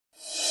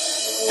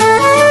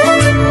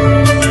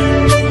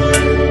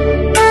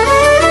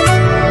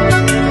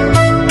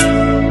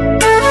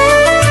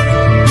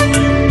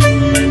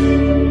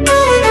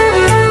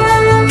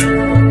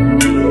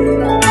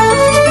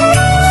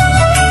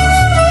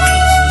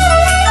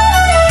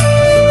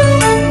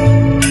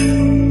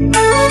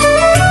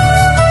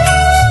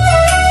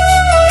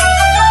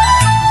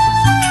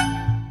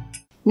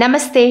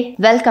నమస్తే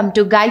welcome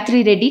to Gayatri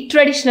Reddy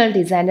traditional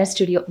designer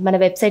studio. మన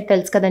website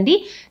తెలుసు కదండి,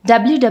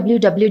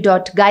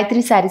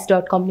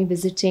 www.gayathrisarees.com ని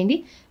విజిట్ చేయండి.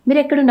 మీరు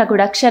ఎక్కడున్నా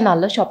కూడా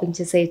క్షణాల్లో షాపింగ్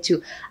చేసేయచ్చు.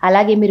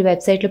 అలాగే మీరు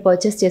వెబ్సైట్లో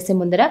పర్చేస్ చేసే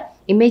ముందర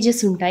ఇమేజెస్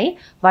ఉంటాయి,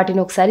 వాటిని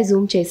ఒకసారి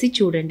జూమ్ చేసి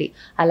చూడండి.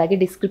 అలాగే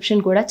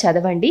డిస్క్రిప్షన్ కూడా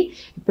చదవండి.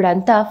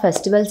 ఇప్పుడంతా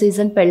ఫెస్టివల్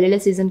సీజన్, పెళ్ళిళ్ళ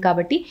సీజన్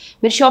కాబట్టి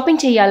మీరు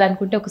షాపింగ్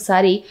చేయాలనుకుంటే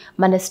ఒకసారి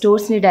మన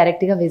స్టోర్స్ని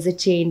డైరెక్ట్గా విజిట్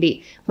చేయండి.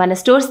 మన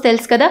స్టోర్స్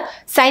తెలుసు కదా,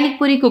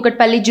 సైనిక్పురి,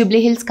 కూకట్పల్లి,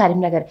 జూబ్లీ హిల్స్,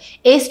 కరీంనగర్.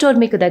 ఏ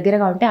స్టోర్ మీకు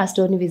దగ్గరగా ఉంటే ఆ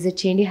స్టోర్ని విజిట్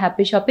చేయండి.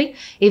 Happy shopping.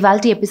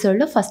 ఇవాల్టి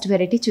ఎపిసోడ్లో ఫస్ట్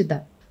వెరైటీ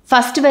చూద్దాం.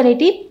 First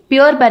variety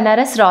pure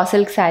Banaras raw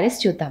silk saris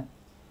చూద్దాం.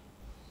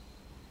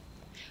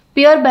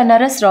 Pure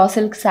Banaras raw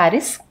silk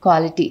saris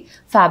quality.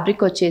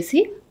 Fabric వచ్చేసి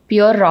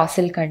ప్యూర్ రా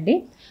సిల్క్ అండి.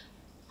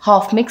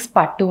 హాఫ్ మిక్స్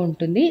పట్టు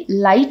ఉంటుంది.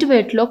 లైట్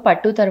వెయిట్లో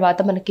పట్టు తర్వాత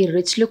మనకి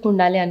రిచ్ లుక్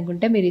ఉండాలి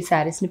అనుకుంటే మీరు ఈ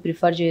శారీస్ని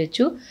ప్రిఫర్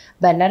చేయొచ్చు.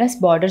 బనారస్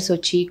బార్డర్స్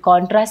వచ్చి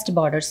కాంట్రాస్ట్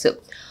బార్డర్స్,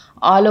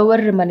 ఆల్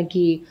ఓవర్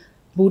మనకి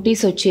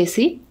బూటీస్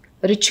వచ్చేసి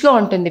రిచ్గా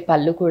ఉంటుంది.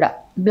 పళ్ళు కూడా,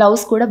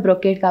 బ్లౌజ్ కూడా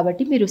బ్రొకేడ్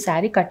కాబట్టి మీరు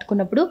శారీ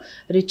కట్టుకున్నప్పుడు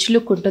రిచ్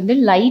లుక్ ఉంటుంది.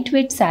 లైట్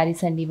వెయిట్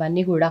శారీస్ అండి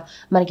ఇవన్నీ కూడా.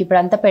 మనకి ఇప్పుడు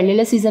అంతా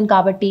పెళ్ళిళ్ళ సీజన్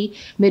కాబట్టి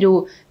మీరు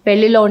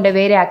పెళ్ళిలో ఉండే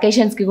వేరే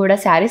అకేషన్స్కి కూడా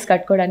శారీస్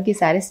కట్టుకోవడానికి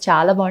శారీస్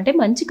చాలా బాగుంటాయి.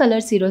 మంచి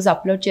కలర్స్ ఈరోజు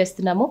అప్లోడ్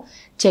చేస్తున్నాము,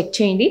 చెక్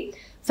చేయండి.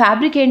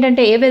 ఫ్యాబ్రిక్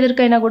ఏంటంటే ఏ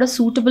వెదర్కైనా కూడా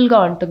సూటబుల్గా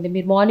ఉంటుంది.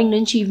 మీరు మార్నింగ్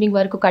నుంచి ఈవినింగ్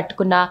వరకు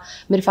కట్టుకున్నా,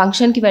 మీరు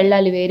ఫంక్షన్కి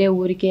వెళ్ళాలి వేరే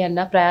ఊరికి అన్న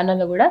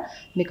ప్రయాణంలో కూడా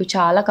మీకు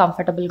చాలా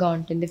కంఫర్టబుల్గా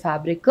ఉంటుంది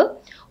ఫ్యాబ్రిక్.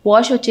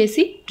 వాష్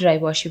వచ్చేసి డ్రై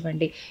వాష్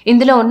ఇవ్వండి.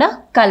 ఇందులో ఉన్న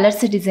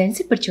కలర్స్, డిజైన్స్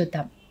ఇప్పుడు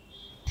చూద్దాం.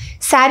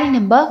 Sari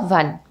number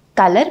 1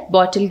 colour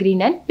bottle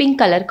green and pink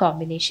colour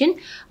combination.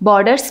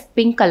 Borders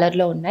pink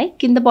కలర్లో ఉన్నాయి.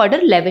 కింద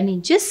బార్డర్ 11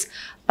 ఇంచెస్,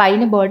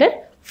 పైన బార్డర్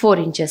 4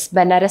 ఇంచెస్.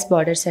 బనారస్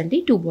బార్డర్స్ అండి,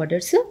 2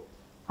 borders.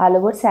 All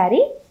over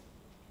sari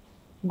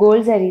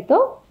gold జరీతో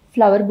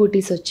ఫ్లవర్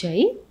బూటీస్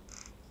వచ్చాయి.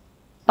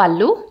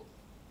 పళ్ళు,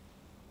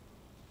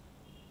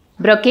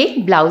 brocade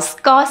blouse.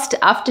 Cost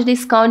after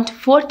discount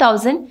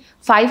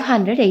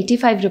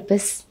 4,585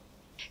 rupees.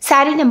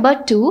 Sari number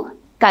 2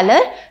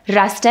 colour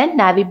rust and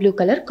navy blue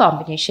colour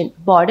combination.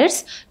 Borders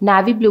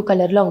navy blue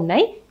కలర్లో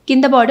ఉన్నాయి.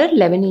 కింద బార్డర్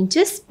 11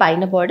 ఇంచెస్,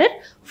 పైన border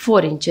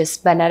 4 inches.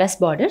 Banaras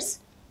borders.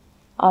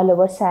 All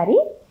over sari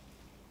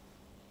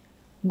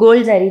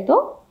gold జరీతో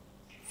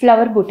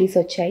flower బూటీస్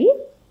వచ్చాయి.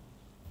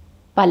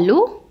 పళ్ళు,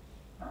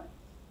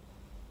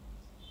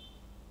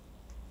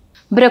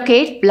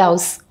 brocade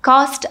blouse.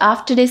 Cost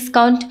after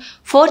discount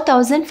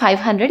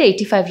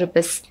 4,585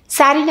 rupees.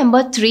 Sari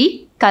number 3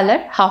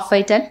 colour half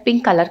white and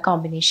pink colour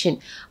combination.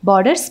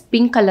 Borders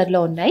pink కలర్లో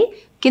ఉన్నాయి.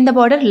 కింద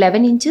బార్డర్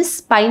 11 ఇంచెస్,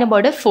 పైన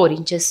border 4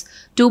 inches.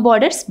 2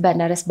 borders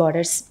Banaras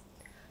borders.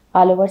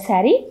 All over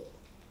sari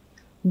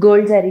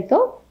gold జరీతో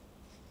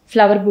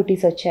flower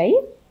బూటీస్ వచ్చాయి.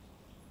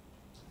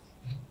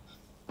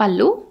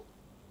 పళ్ళు,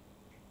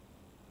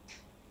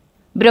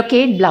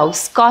 brocade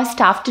blouse. Cost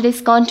after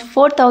discount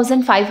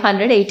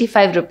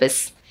 4,585 rupees.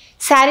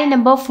 Saree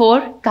number 4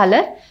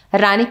 color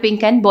Rani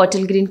pink and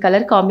bottle green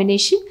color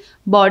combination.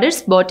 Borders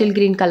bottle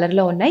green color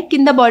lo unnai.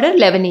 Kinda border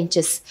 11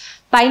 inches,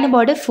 paina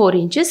border 4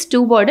 inches.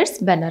 2 borders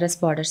Banaras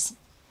borders.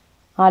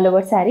 All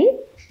over saree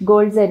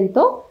gold zari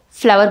tho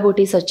flower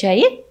booties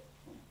vachayi.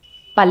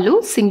 Pallu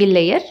single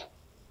layer.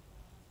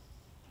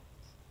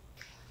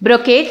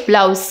 Brocade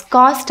blouse.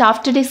 Cost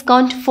after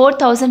discount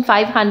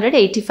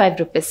 4,585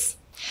 rupees.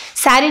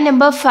 Saree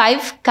number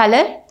 5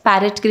 color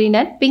parrot green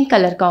and pink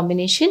color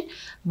combination.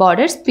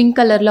 Borders pink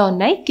color lo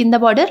unnai. Kinda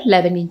border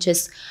 11 inches,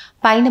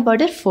 paina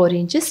border 4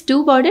 inches. 2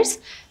 borders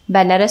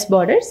Banaras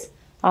borders.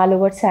 All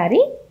over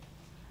saree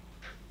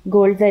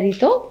gold zari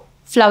tho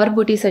flower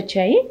booties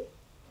vachayi.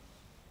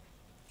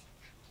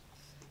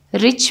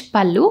 Rich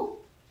pallu,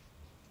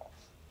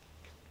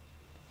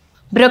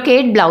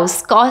 brocade blouse.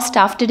 Cost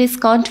after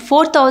discount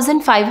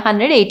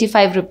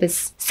 4,585 rupees.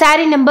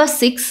 Saree number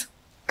 6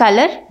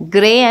 color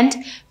grey and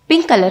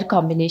pink color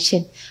combination.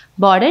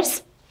 Borders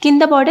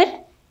kinda border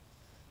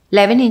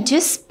 11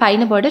 inches,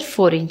 paina border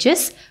 4 inches.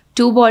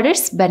 2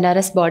 borders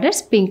Banaras borders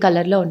pink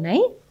color lo unnai.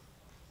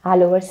 All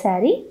over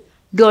saree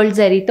gold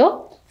zari tho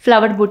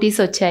flower booties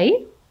vachayi.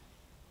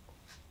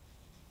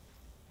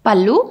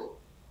 Pallu,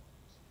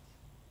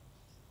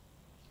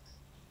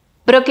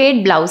 brocade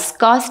blouse.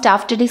 Cost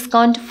after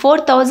discount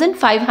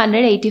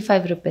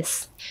 4,585 rupees.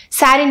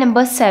 Saree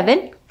number 7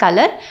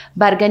 color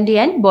burgundy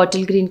and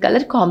bottle green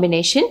color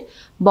combination.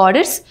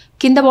 Borders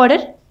kinda border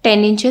 10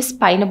 inches,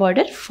 paina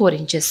border 4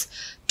 inches.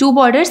 2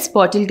 borders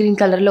bottle green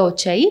color lo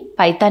vachayi.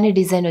 Paithani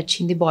design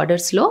vachindi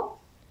borders lo.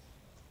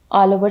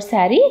 All over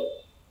saree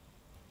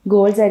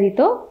gold zari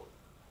tho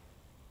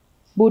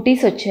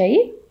booties vachayi.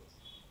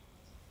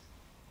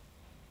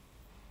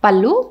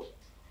 Pallu,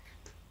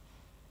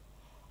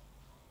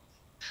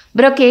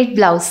 brocade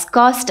blouse.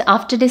 Cost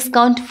after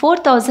discount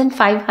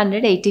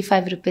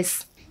 4,585 rupees.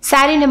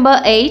 Saree number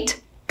 8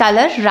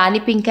 color Rani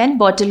pink and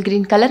bottle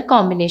green color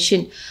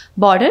combination.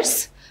 Borders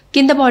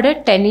kinda border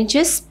 10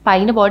 inches,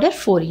 paina border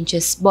 4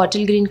 inches.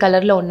 Bottle green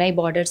color lo unnai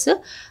borders.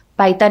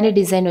 Paithani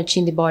design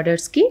vachindi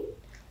borders ki.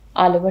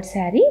 All over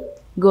saree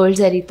gold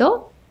zari tho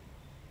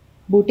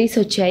booties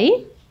vachayi.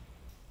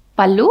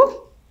 Pallu,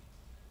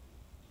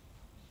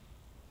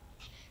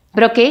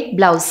 Brocade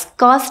blouse.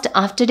 Cost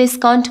after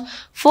discount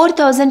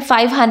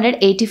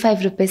 4,585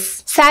 rupees.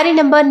 Saree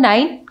number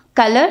 9.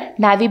 Color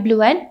navy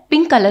blue and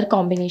pink color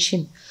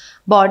combination.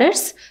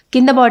 Borders.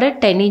 Kinda border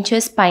 10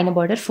 inches. Paina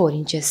border 4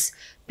 inches.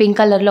 Pink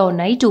color lo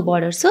unnai 2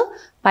 borders.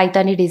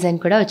 Paithani design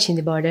kuda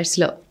vachindi borders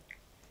lo.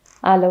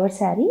 All over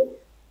saree.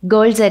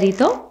 Gold zari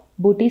to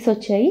booties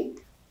vachayi.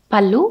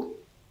 Pallu.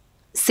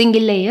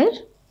 Single layer.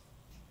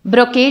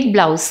 Brocade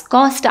blouse.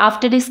 Cost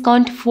after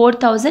discount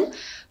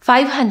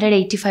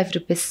 4,585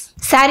 rupees.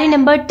 Saree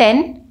number 10.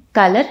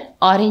 Color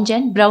orange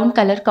and brown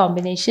color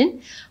combination.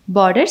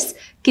 Borders.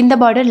 Kinda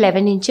border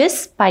 11 inches.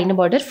 Paina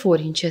border 4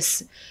 inches.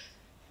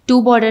 2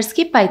 borders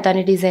ki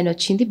paithani design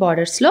vachindi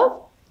borders lo.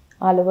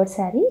 All over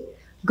saree.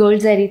 Gold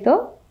zari to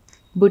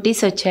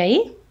booties vachayi.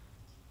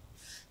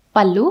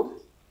 Pallu.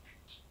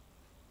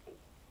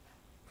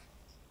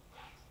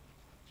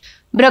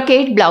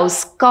 Brocade blouse.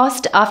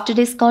 Cost after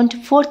discount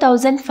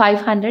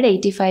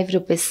 4,585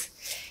 rupees.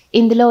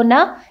 ఇందులో ఉన్న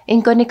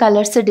ఇంకొన్ని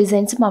colours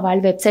designs మా వాళ్ళ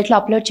వెబ్సైట్లో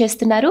upload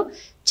చేస్తున్నారు,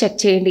 check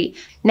చేయండి.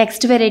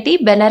 Next variety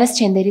Banaras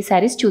Chanderi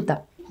saris చూద్దాం.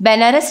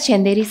 Banaras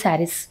Chanderi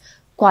saris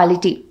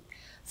quality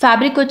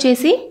fabric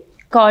వచ్చేసి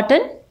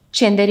కాటన్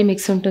చందేరి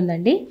మిక్స్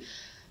ఉంటుందండి.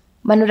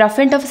 మనం rough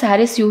and tough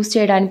saris use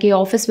చేయడానికి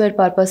office wear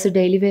purpose,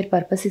 daily wear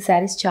purpose ఈ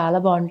శారీస్ చాలా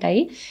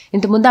బాగుంటాయి.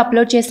 ఇంతకుముందు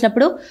అప్లోడ్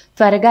చేసినప్పుడు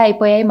త్వరగా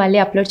అయిపోయాయి, మళ్ళీ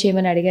అప్లోడ్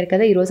చేయమని అడిగారు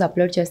కదా, ఈరోజు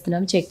అప్లోడ్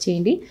చేస్తున్నాం, చెక్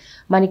చేయండి.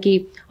 మనకి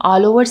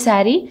ఆల్ ఓవర్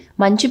శారీ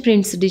మంచి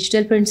ప్రింట్స్,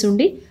 డిజిటల్ ప్రింట్స్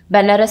ఉండి,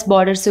 బెనారస్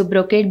బార్డర్స్,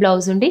 బ్రొకేడ్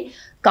బ్లౌజ్ ఉండి,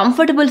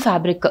 కంఫర్టబుల్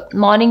ఫ్యాబ్రిక్.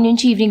 మార్నింగ్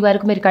నుంచి ఈవినింగ్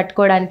వరకు మీరు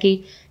కట్టుకోవడానికి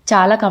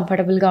చాలా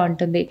కంఫర్టబుల్గా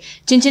ఉంటుంది.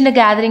 చిన్న చిన్న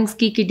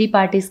గ్యాదరింగ్స్కి, కిడ్డీ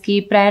పార్టీస్కి,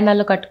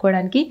 ప్రయాణాల్లో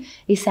కట్టుకోవడానికి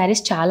ఈ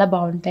శారీస్ చాలా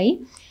బాగుంటాయి.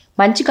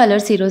 మంచి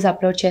కలర్స్ ఈరోజు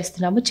అప్లోడ్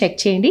చేస్తున్నాము, చెక్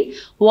చేయండి.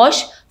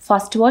 Wash,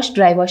 first wash,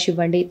 dry wash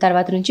ఇవ్వండి,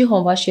 తర్వాత నుంచి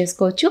హోమ్ వాష్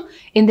చేసుకోవచ్చు.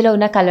 ఇందులో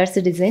ఉన్న కలర్స్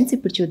డిజైన్స్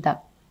ఇప్పుడు చూద్దాం.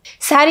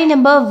 Sari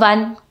number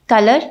 1.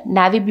 Colour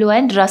navy blue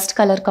and rust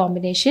colour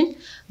combination.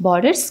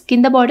 Borders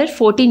కింద బార్డర్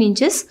 14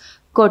 ఇంచెస్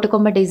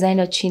కోటుకొమ్మ డిజైన్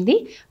వచ్చింది,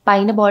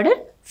 పైన border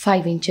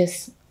 5 inches.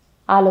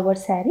 All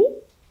over sari.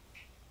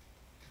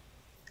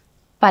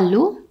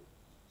 పల్లు.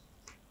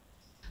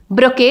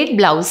 Brocade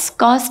blouse.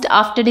 Cost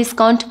after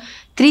discount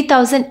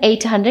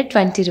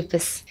 3,820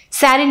 rupees.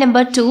 Saree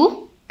number 2.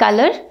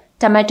 Color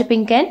tomato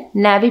pink and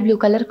navy blue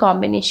color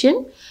combination.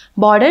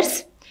 Borders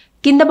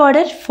కింద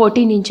border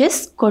 14 inches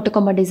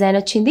కోటుకొమ్మ design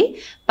వచ్చింది,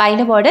 పైన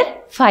border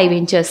 5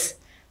 inches.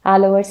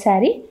 All over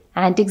sari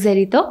antique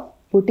జరీతో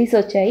బుటీస్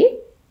వచ్చాయి.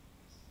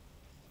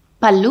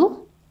 పల్లు.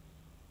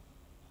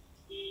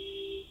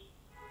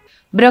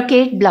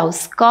 Brocade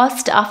blouse.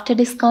 Cost after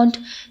discount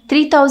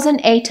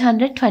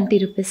 3,820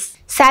 rupees.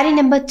 Saree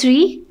number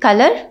 3.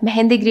 Color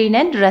mehndi green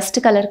and rust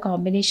colour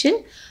combination.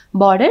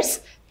 Borders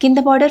కింద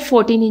border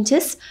 14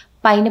 inches,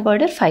 పైన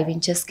border 5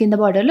 inches. కింద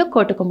బార్డర్లో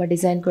కోటుకొమ్మ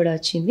డిజైన్ కూడా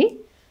వచ్చింది.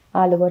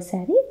 ఆల్ ఓవర్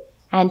శారీ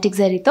యాంటిక్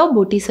జరీతో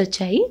బూటీస్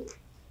వచ్చాయి.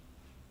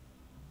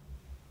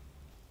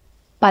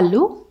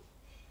 పల్లు.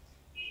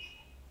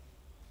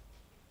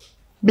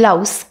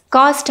 Blouse.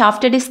 Cost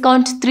after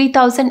discount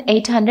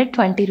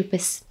 3,820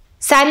 rupees.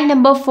 Saree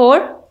number 4.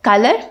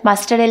 Color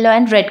mustard yellow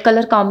and red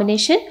color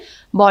combination.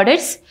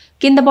 Borders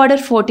కింద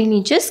బార్డర్ 14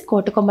 ఇంచెస్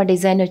కోటుకొమ్మ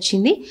డిజైన్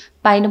వచ్చింది,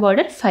 పైన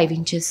border 5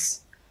 inches.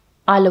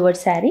 All over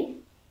sari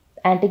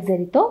antique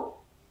జరీతో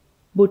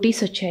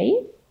బూటీస్ వచ్చాయి.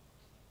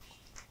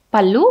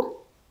 పల్లు.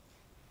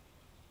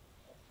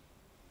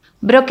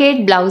 Brocade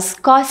blouse.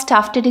 Cost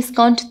after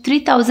discount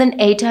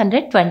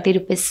 3,820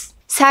 rupees.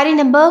 Saree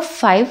number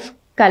 5.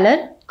 Color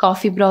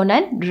coffee brown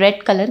and red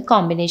colour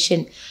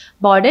combination.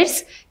 Borders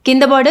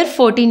కింద border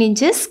 14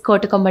 inches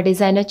కోటుకొమ్మ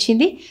design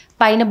వచ్చింది,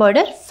 పైన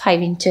border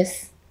 5 inches.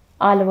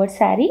 All over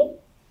sari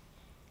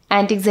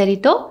antique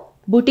జరీతో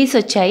బూటీస్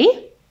వచ్చాయి.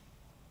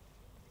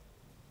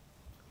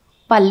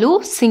 పల్లు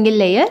single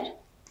layer.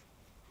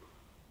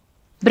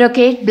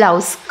 Brocade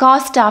blouse.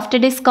 Cost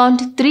after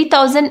discount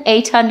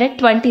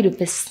 3,820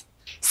 rupees.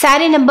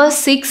 Saree number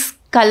 6.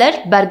 Color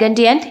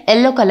burgundy and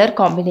yellow color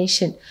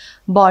combination.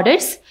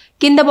 Borders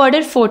కింద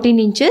border 14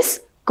 inches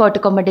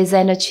కోటుకొమ్మ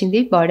design వచ్చింది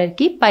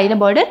బార్డర్కి, పైన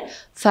border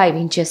 5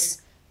 inches.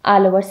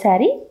 All over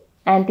sari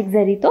antique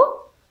జరీతో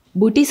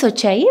బూటీస్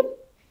వచ్చాయి.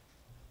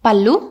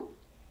 పల్లు.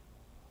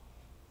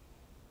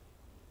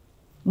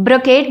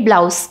 Brocade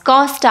blouse.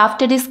 Cost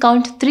after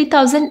discount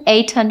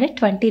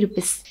 3,820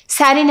 rupees.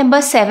 Saree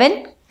number 7.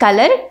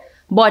 Color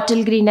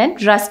bottle green and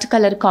rust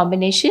colour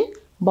combination.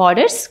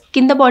 Borders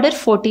కింద border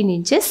 14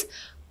 inches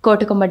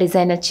కోటుకొమ్మ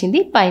design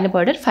వచ్చింది, పైన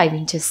border 5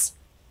 inches.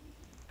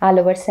 All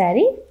over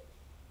sari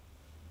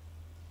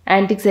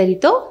antique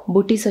జరీతో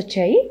బూటీస్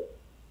వచ్చాయి.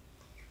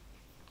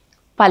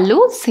 పల్లు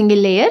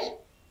single layer.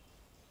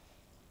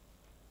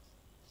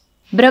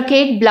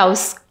 Brocade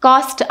blouse.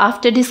 Cost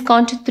after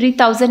discount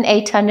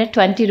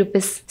 3,820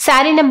 rupees.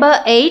 Saree number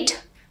 8.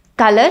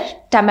 Color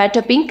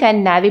tomato pink and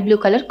navy blue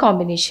color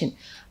combination.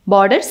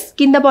 Borders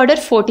కింద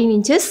border 14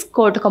 inches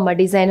కోటుకొమ్మ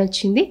design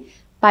వచ్చింది,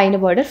 పైన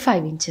border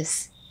 5 inches.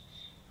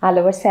 All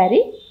over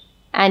sari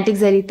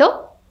antique జరీతో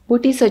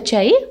బూటీస్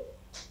వచ్చాయి.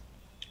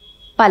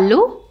 పల్లు.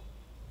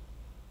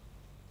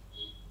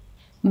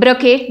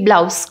 Brocade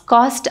blouse,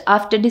 cost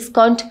after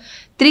discount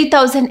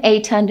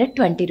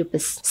 3,820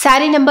 rupees.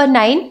 Saree number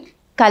 9,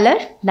 color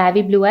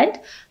navy blue and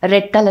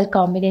red color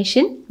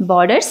combination.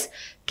 Borders,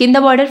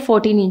 kinda border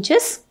 14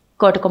 inches,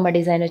 kotakoma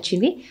design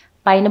వచ్చింది.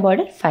 పైన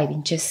border 5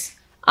 inches.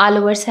 All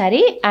over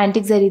saree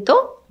antique zariతో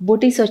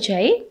booties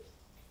వచ్చాయి.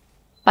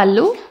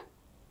 పల్లు,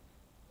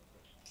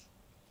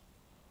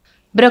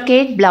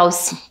 brocade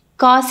blouse,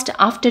 cost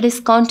after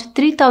discount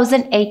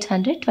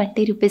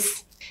 3,820 rupees.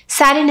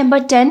 Saree number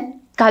 10,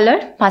 color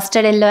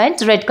mustard yellow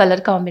and red color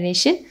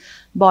combination.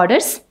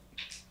 Borders,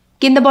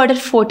 kinda border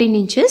 14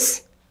 inches,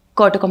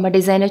 kotakoma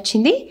design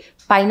వచ్చింది.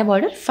 పైన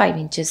border 5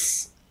 inches.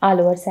 All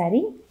over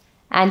saree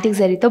antique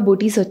zariతో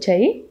booties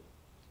వచ్చాయి.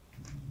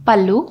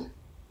 పల్లు,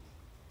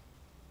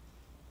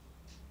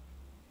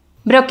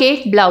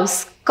 brocade blouse,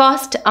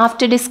 cost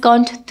after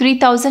discount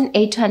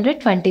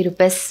 3,820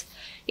 rupees.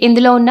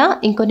 ఇందులో ఉన్న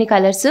ఇంకొన్ని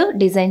colours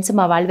designs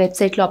మా వాళ్ళ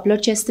వెబ్సైట్లో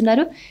అప్లోడ్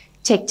చేస్తున్నారు,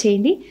 చెక్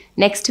చేయండి.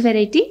 Next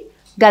variety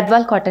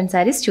Gadwal cotton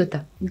saris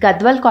చూద్దాం.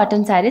 Gadwal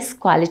cotton saris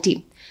quality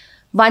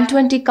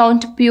 120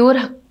 count pure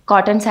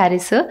cotton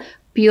saris,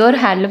 pure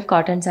handloom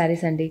cotton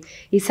saris అండి.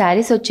 ఈ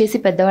శారీస్ వచ్చేసి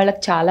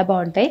పెద్దవాళ్ళకి చాలా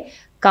బాగుంటాయి.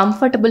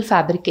 కంఫర్టబుల్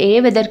ఫ్యాబ్రిక్, ఏ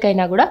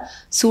వెదర్కైనా కూడా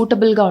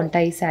సూటబుల్గా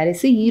ఉంటాయి ఈ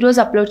శారీస్. ఈరోజు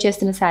అప్లోడ్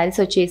చేస్తున్న శారీస్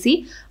వచ్చేసి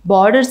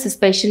బార్డర్స్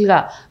స్పెషల్గా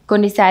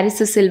కొన్ని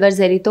శారీస్ సిల్వర్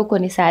జరీతో,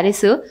 కొన్ని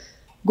శారీస్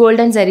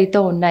గోల్డెన్ జరీతో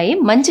ఉన్నాయి.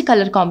 మంచి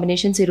కలర్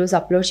కాంబినేషన్స్ ఈరోజు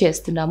అప్లోడ్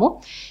చేస్తున్నాము.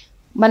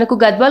 మనకు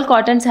గద్వాల్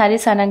కాటన్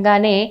శారీస్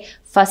అనగానే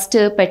ఫస్ట్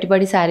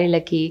పెట్టుబడి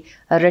శారీలకి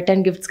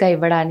రిటర్న్ గిఫ్ట్స్గా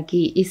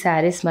ఇవ్వడానికి ఈ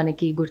శారీస్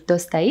మనకి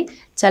గుర్తొస్తాయి.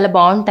 చాలా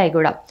బాగుంటాయి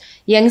కూడా.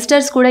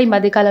 యంగ్స్టర్స్ కూడా ఈ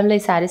మధ్యకాలంలో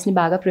ఈ శారీస్ని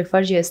బాగా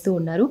ప్రిఫర్ చేస్తూ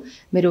ఉన్నారు.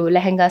 మీరు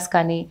లెహెంగాస్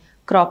కానీ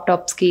క్రాప్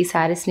టాప్స్కి ఈ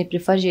శారీస్ని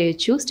ప్రిఫర్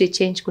చేయొచ్చు. స్టిచ్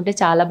చేయించుకుంటే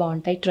చాలా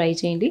బాగుంటాయి, ట్రై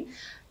చేయండి.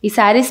 ఈ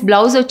శారీస్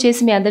బ్లౌజ్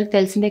వచ్చేసి మీ అందరికి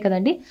తెలిసిందే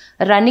కదండి,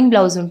 రన్నింగ్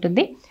బ్లౌజ్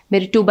ఉంటుంది.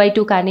 మీరు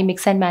 2x2 కానీ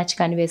మిక్స్ అండ్ మ్యాచ్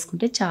కానీ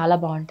వేసుకుంటే చాలా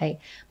బాగుంటాయి.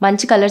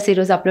 మంచి కలర్స్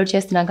ఈరోజు అప్లోడ్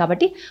చేస్తున్నాం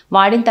కాబట్టి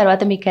వాడిన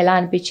తర్వాత మీకు ఎలా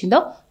అనిపించిందో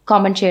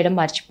కామెంట్ చేయడం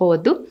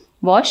మర్చిపోవద్దు.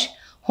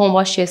 హోమ్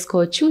వాష్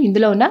చేసుకోవచ్చు.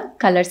 ఇందులో ఉన్న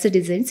కలర్స్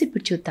డిజైన్స్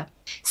ఇప్పుడు చూద్దాం.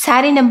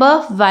 Sari number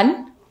 1,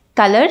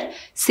 colour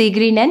sea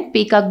green and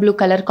peacock blue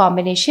colour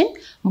combination.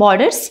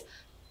 Borders,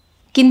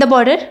 కింద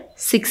బార్డర్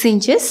 6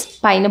 inches,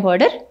 పైన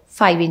border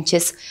 5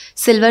 inches.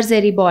 Silver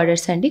zari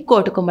borders అండి,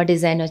 కోటుకొమ్మ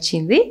డిజైన్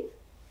వచ్చింది.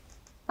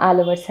 All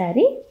over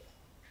sari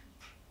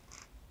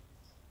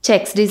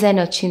checks design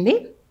వచ్చింది.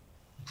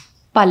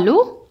 పళ్ళు,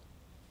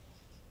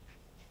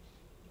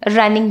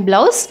 running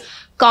blouse,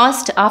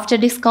 cost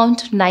after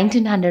discount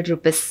 1,900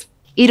 rupees.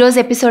 ఈరోజు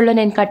ఎపిసోడ్లో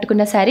నేను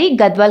కట్టుకున్న శారీ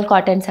గద్వాల్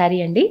కాటన్ శారీ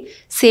అండి,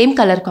 same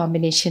colour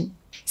combination.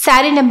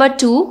 Sari number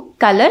 2,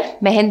 colour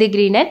mehndi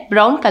green and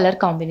brown colour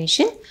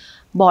combination.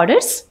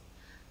 Borders,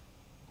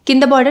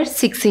 కింద బార్డర్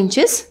 6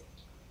 inches,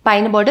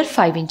 పైన బార్డర్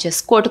 5 inches.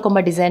 కోటుకొమ్మ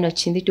డిజైన్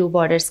వచ్చింది 2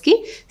 బార్డర్స్కి,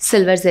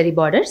 silver zari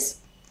borders.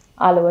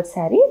 All over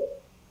sari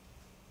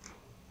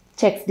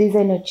checks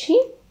design వచ్చి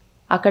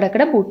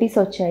అక్కడక్కడ బూటీస్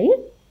వచ్చాయి.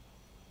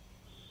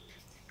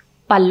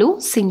 పళ్ళు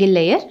సింగిల్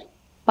లేయర్,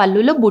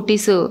 పళ్ళులో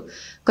బూటీస్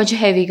కొంచెం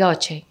హెవీగా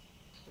వచ్చాయి.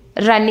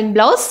 Running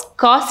blouse,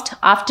 cost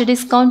after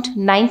discount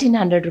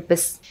 1,900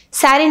 rupees.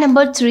 Sari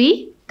number 3,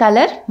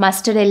 colour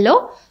mustard yellow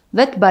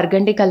with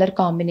burgundy colour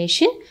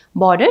combination.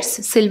 Borders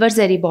silver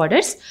zari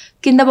borders,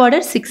 కింద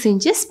బార్డర్ 6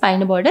 inches,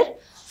 పైన బార్డర్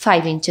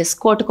 5 inches.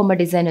 కోటుకొమ్మ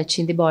డిజైన్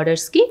వచ్చింది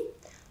బార్డర్స్కి.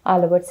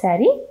 All over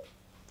sari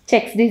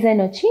checks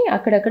design వచ్చి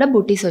అక్కడక్కడ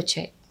బూటీస్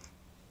వచ్చాయి.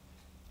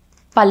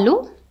 పళ్ళు,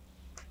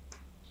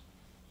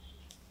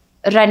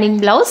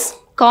 running blouse,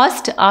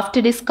 cost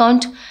after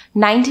discount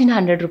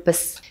 1,900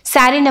 rupees.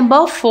 Sari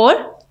number 4,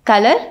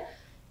 colour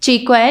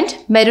చీకో and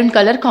maroon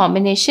colour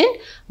combination.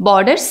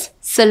 Borders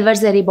silver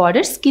zari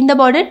borders, కింద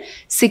border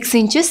 6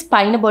 inches,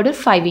 పైన border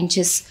 5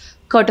 inches.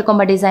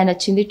 కోటకొమ్మ design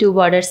వచ్చింది 2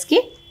 బార్డర్స్కి.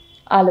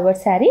 All over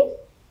sari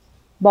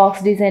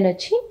box design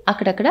వచ్చి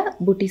అక్కడక్కడ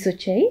బూటీస్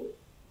వచ్చాయి.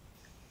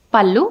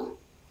 పళ్ళు,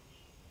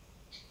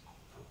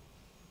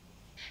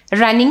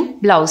 running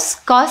blouse,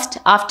 cost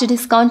after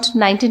discount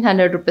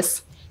 1,900 rupees.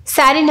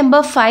 Sari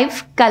number 5,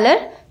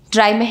 colour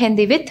dry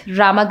mehndi with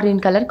Rama green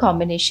colour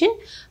combination.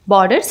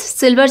 Borders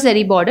silver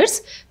zari borders,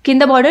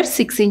 కింద border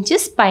 6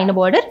 inches, పైన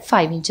border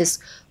 5 inches.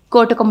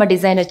 కోటకొమ్మ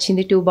design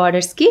వచ్చింది 2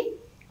 బార్డర్స్కి.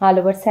 All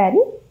over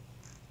sari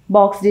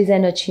box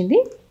design వచ్చింది.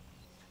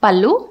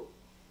 పళ్ళు,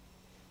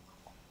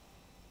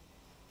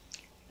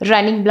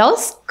 running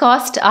blouse,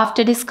 cost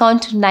after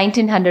discount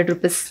 1,900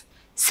 rupees.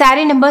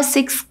 Sari number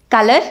 6,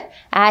 colour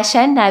ash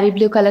and navy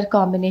blue colour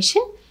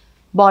combination.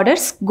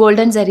 Borders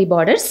golden zari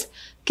borders,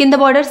 కింద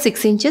border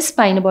 6 inches,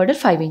 పైన border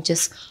 5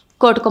 inches.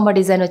 కోటకొమ్మ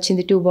design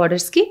వచ్చింది 2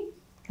 బార్డర్స్కి.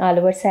 All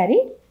over sari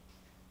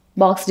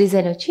box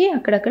design వచ్చి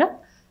అక్కడక్కడ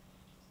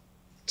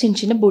చిన్న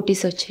చిన్న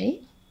బూటీస్ వచ్చాయి.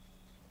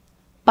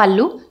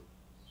 పళ్ళు,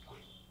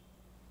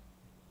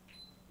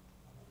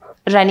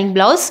 running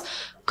blouse,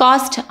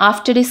 cost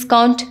after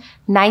discount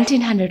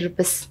 1,900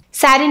 rupees.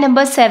 Sari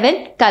number 7,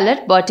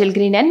 colour bottle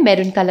green and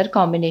maroon colour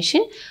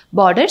combination.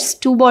 Borders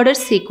 2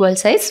 borders equal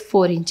size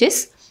 4 inches.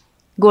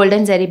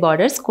 Golden zari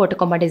borders,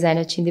 కోటకొమ్మ design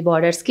వచ్చింది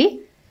బార్డర్స్కి.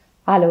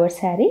 All over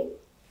sari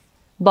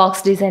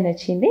box design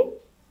వచ్చింది.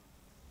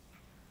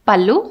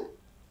 పళ్ళు,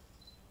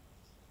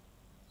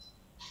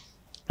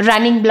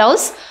 running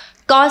blouse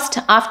cost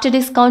after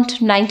discount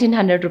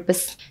 1900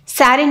 rupees.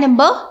 Sari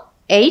number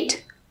 8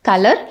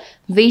 colour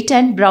wheat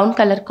and brown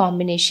colour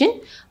combination.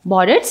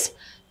 Borders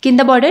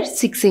కింద border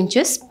 6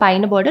 inches,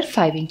 పైన border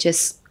 5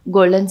 inches.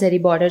 Golden zari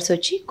borders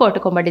వచ్చి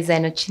కోటకొమ్మ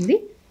design వచ్చింది.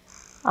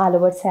 All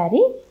over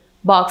sari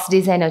box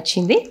design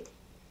వచ్చింది.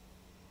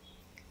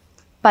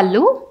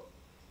 పళ్ళు,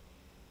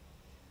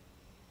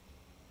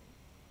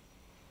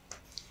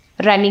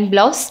 running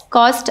blouse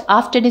cost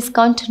after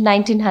discount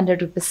 1900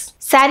 rupees.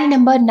 Sari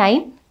number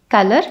 9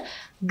 colour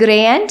grey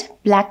and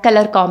black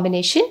colour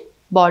combination.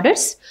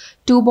 Borders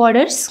 2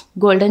 borders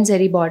golden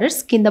zari borders,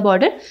 కింద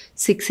border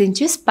 6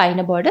 inches,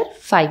 పైన border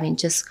 5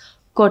 inches.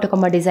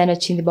 కోటకొమ్మ design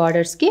వచ్చింది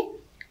బార్డర్స్కి.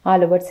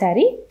 All over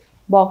sari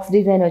box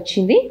design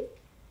వచ్చింది.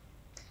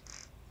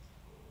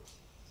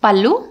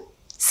 పళ్ళు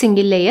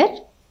single layer.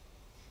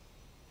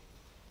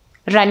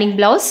 Running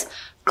blouse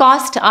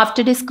cost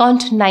after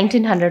discount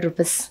 1900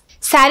 rupees.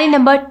 Sari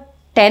number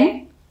 10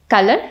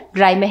 colour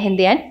dry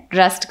mehndi and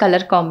rust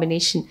colour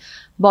combination.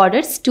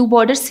 Borders 2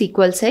 borders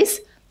equal size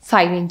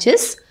 5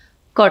 inches.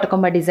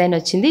 కోటకొమ్మ design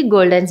వచ్చింది,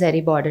 golden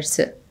zari borders.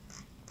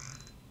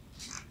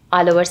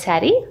 All over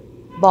sari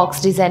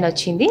box design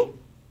వచ్చింది.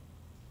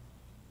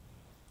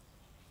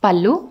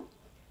 పళ్ళు,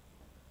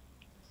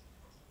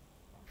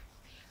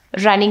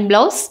 running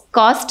blouse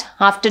cost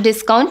after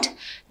discount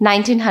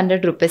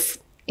 1900 rupees.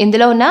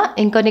 ఇందులో ఉన్న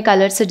ఇంకొన్ని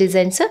colours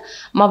designs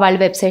మా వాళ్ళ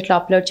వెబ్సైట్లో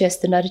upload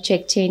చేస్తున్నారు,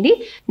 చెక్ చేయండి.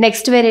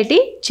 Next variety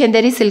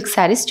Chanderi silk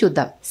saris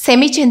చూద్దాం.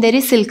 Semi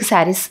Chanderi silk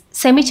saris.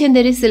 Semi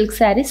Chanderi silk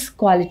saris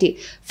quality.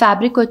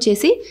 Fabric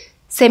వచ్చేసి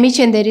సెమీ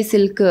చందేరి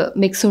సిల్క్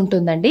మిక్స్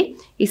ఉంటుందండి.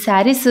 ఈ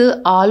శారీస్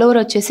ఆల్ ఓవర్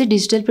వచ్చేసి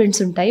డిజిటల్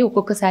ప్రింట్స్ ఉంటాయి.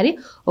 ఒక్కొక్కసారి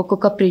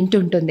ఒక్కొక్క ప్రింట్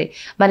ఉంటుంది.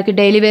 మనకి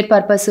daily wear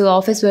purpose,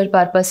 office wear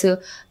purpose,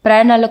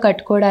 ప్రయాణాల్లో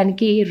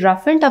కట్టుకోవడానికి,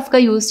 రఫ్ అండ్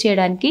టఫ్గా యూజ్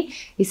చేయడానికి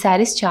ఈ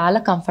శారీస్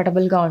చాలా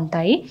కంఫర్టబుల్గా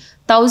ఉంటాయి.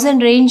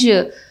 1000 రేంజ్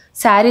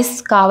శారీస్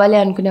కావాలి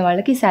అనుకునే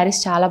వాళ్ళకి ఈ శారీస్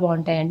చాలా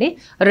బాగుంటాయండి.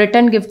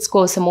 రిటర్న్ గిఫ్ట్స్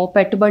కోసము,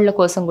 పెట్టుబడుల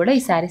కోసం కూడా ఈ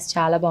శారీస్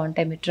చాలా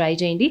బాగుంటాయి, మీరు ట్రై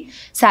చేయండి.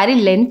 శారీ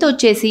లెంత్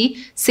వచ్చేసి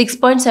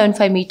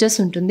 6.75 మీటర్స్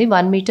ఉంటుంది,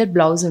 1 మీటర్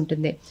బ్లౌజ్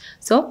ఉంటుంది.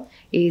 సో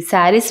ఈ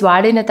శారీస్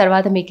వాడిన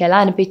తర్వాత మీకు ఎలా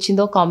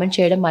అనిపించిందో కామెంట్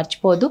చేయడం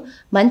మర్చిపోదు.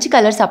 మంచి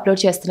కలర్స్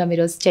అప్లోడ్ చేస్తున్నాం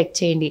ఈరోజు, చెక్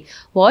చేయండి.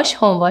 వాష్,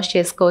 హోమ్ వాష్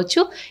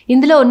చేసుకోవచ్చు.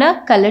 ఇందులో ఉన్న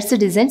కలర్స్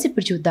డిజైన్స్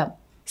ఇప్పుడు చూద్దాం.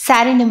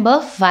 Sari number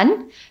 1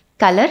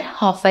 colour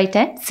half white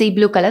and sea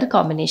blue colour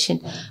combination.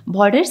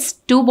 Borders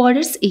 2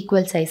 borders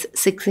equal size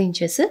 6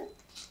 inches.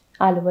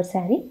 All over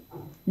sari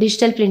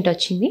digital print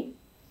వచ్చింది.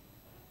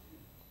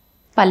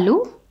 పళ్ళు,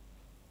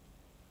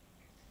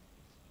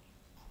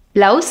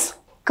 blouse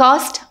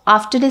cost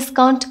after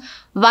discount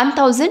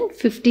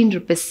 1015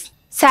 rupees.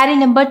 Sari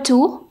number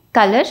 2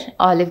 colour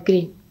olive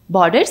green.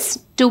 Borders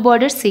 2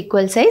 borders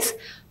equal size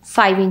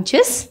 5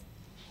 inches.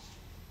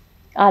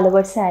 All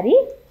over sari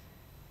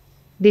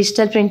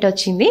digital print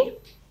వచ్చింది.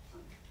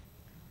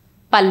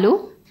 పళ్ళు,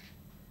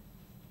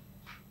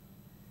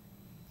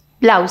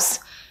 blouse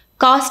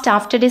cost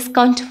after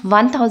discount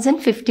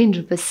 1015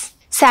 rupees.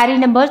 Sari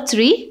number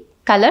 3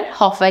 colour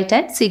half white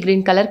and sea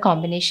green colour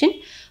combination.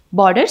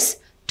 Borders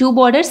 2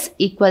 borders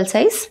equal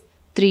size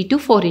 3 to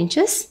 4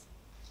 inches.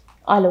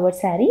 All over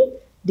sari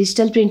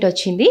digital print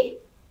వచ్చింది.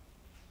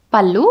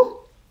 పళ్ళు,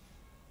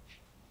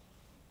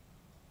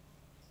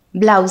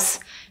 blouse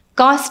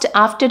cost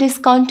after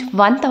discount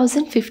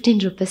 1015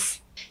 rupees.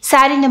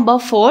 Sari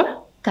number 4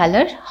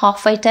 colour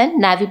half white and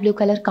navy blue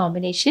colour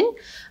combination.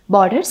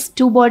 Borders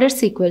 2 borders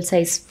equal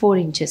size 4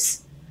 inches.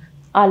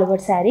 All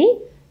over sari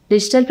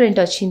digital print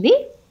వచ్చింది.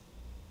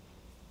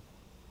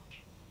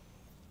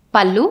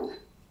 పళ్ళు,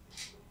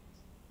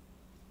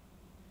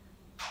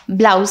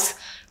 blouse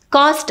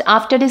cost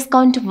after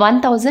discount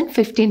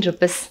 1015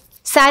 rupees.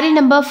 Sari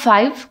number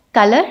 5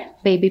 colour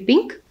baby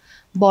pink.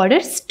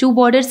 Borders 2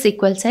 borders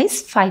equal size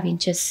 5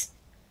 inches.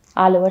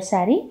 All over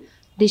sari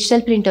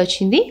digital print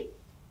వచ్చింది.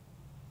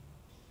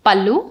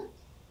 పళ్ళు,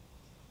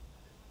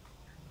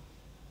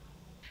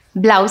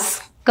 blouse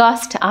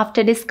cost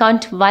after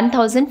discount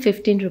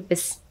 1015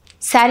 rupees.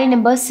 Sari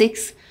number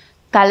 6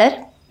 colour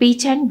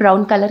peach and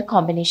brown colour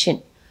combination.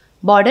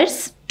 Borders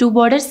 2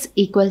 borders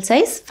equal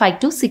size 5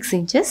 to 6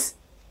 inches.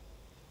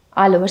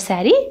 All over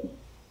sari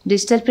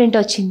digital print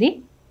వచ్చింది.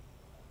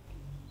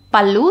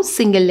 పళ్ళు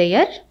single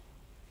layer.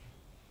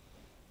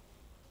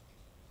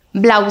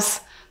 Blouse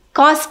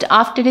cost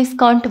after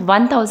discount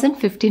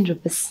 1015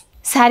 rupees.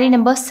 Sari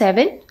number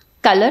 7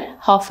 colour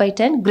half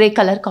white and grey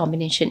colour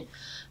combination.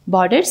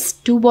 Borders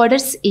 2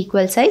 borders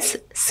equal size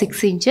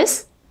 6 inches.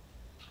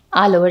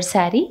 All over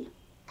sari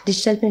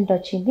digital print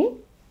వచ్చింది.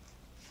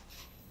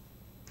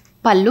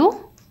 పళ్ళు,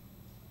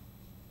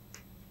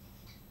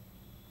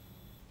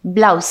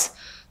 blouse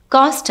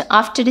cost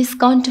after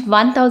discount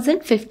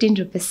 1015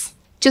 rupees.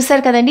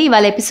 చూసారు కదండి,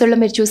 ఇవాళ ఎపిసోడ్లో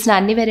మీరు చూసిన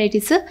అన్ని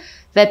వెరైటీస్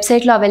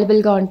వెబ్సైట్లో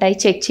అవైలబుల్గా ఉంటాయి,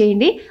 చెక్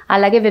చేయండి.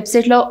 అలాగే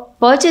వెబ్సైట్లో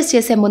పర్చేస్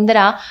చేసే ముందర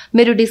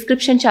మీరు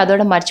డిస్క్రిప్షన్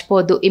చదవడం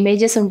మర్చిపోవద్దు.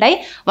 ఇమేజెస్ ఉంటాయి,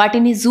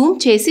 వాటిని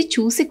జూమ్ చేసి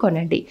చూసి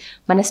కొనండి.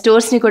 మన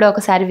స్టోర్స్ని కూడా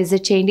ఒకసారి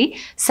విజిట్ చేయండి.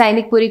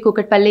 సైనిక్పురి,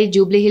 కూకట్పల్లి,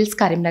 జూబ్లీ హిల్స్,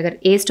 కరీంనగర్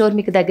ఏ స్టోర్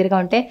మీకు దగ్గరగా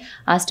ఉంటే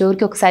ఆ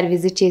స్టోర్కి ఒకసారి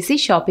విజిట్ చేసి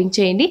షాపింగ్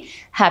చేయండి.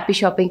 Happy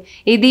shopping.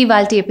 ఇది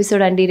ఇవాల్టి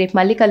ఎపిసోడ్ అండి. రేపు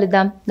మళ్ళీ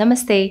కలుద్దాం.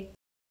 నమస్తే.